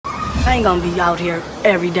I ain't gonna be out here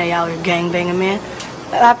every day out here gangbanging, man.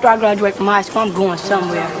 After I graduate from high school, I'm going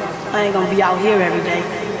somewhere. I ain't gonna be out here every day.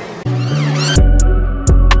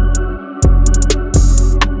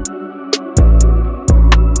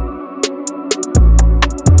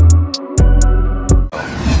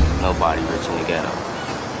 Nobody rich in the ghetto.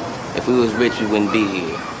 If we was rich, we wouldn't be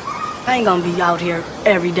here. I ain't gonna be out here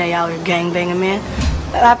every day out here gangbanging, man.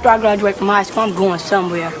 After I graduate from high school, I'm going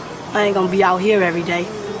somewhere. I ain't gonna be out here every day.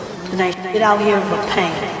 Cause ain't shit out here but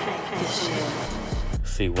pain. This shit.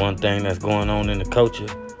 See, one thing that's going on in the culture,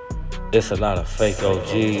 it's a lot of fake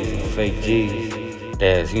OGs and fake G's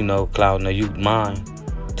that's, you know, clouding the youth mind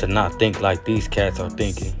to not think like these cats are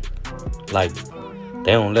thinking. Like,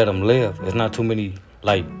 they don't let them live. There's not too many,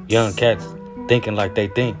 like, young cats thinking like they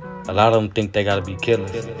think. A lot of them think they gotta be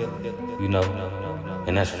killers, you know,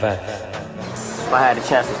 and that's facts. If I had a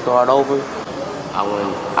chance to start over,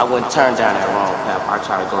 I wouldn't turn down that wrong path. I'd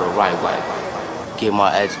try to go the right way. Get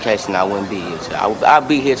my education, I wouldn't be here today. I'd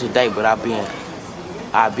be here today, but I'd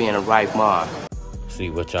be in the right mind. See,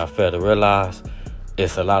 what y'all fail to realize,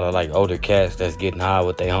 it's a lot of like older cats that's getting high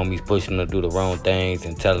with their homies, pushing them to do the wrong things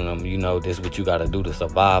and telling them, you know, this is what you gotta do to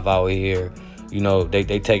survive out here. You know, they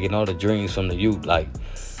taking all the dreams from the youth, like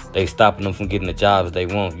they stopping them from getting the jobs they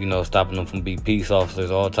want, you know, stopping them from being peace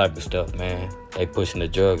officers, all type of stuff, man. They pushing the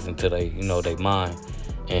drugs into they, you know, they mind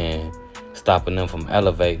and stopping them from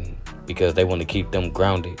elevating because they want to keep them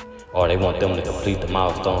grounded or they want them to complete the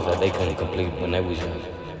milestones that they couldn't complete when they was young.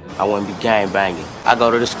 I wouldn't be gang banging. I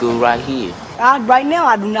go to the school right here. Right now,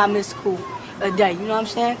 I do not miss school a day, you know what I'm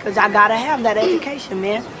saying? Because I gotta have that education,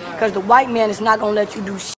 man. Because the white man is not gonna let you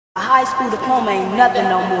do shit. A high school diploma ain't nothing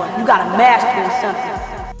no more. You gotta master in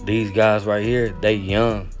something. These guys right here, they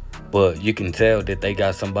young, but you can tell that they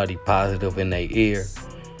got somebody positive in their ear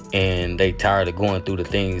and they tired of going through the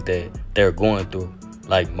things that they're going through.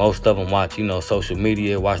 Like most of them watch, you know, social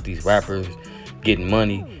media, watch these rappers getting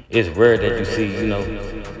money. It's rare that you see, you know,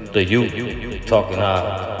 the youth talking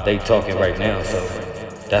how they talking right now. So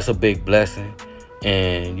that's a big blessing.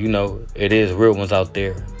 And, you know, it is real ones out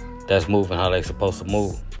there that's moving how they supposed to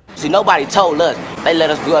move. See, nobody told us. They let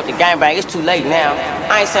us grow up to gangbang. It's too late now.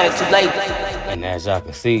 I ain't saying it's too late. And as y'all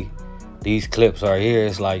can see, these clips right here,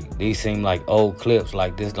 it's like, these seem like old clips.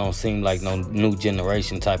 Like, this don't seem like no new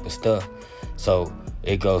generation type of stuff. So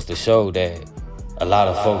it goes to show that a lot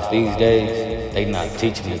of folks these days, they not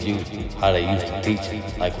teaching the youth how they used to teach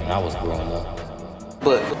it, like when I was growing up.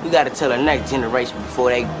 But we gotta tell the next generation before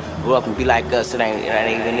they grow up and be like us, it ain't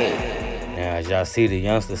even it. Now, as y'all see, the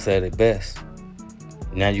youngster said it best.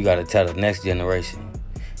 Now you gotta tell the next generation.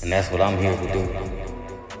 And that's what I'm here to do.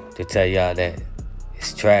 To tell y'all that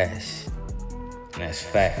it's trash. And that's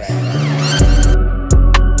facts.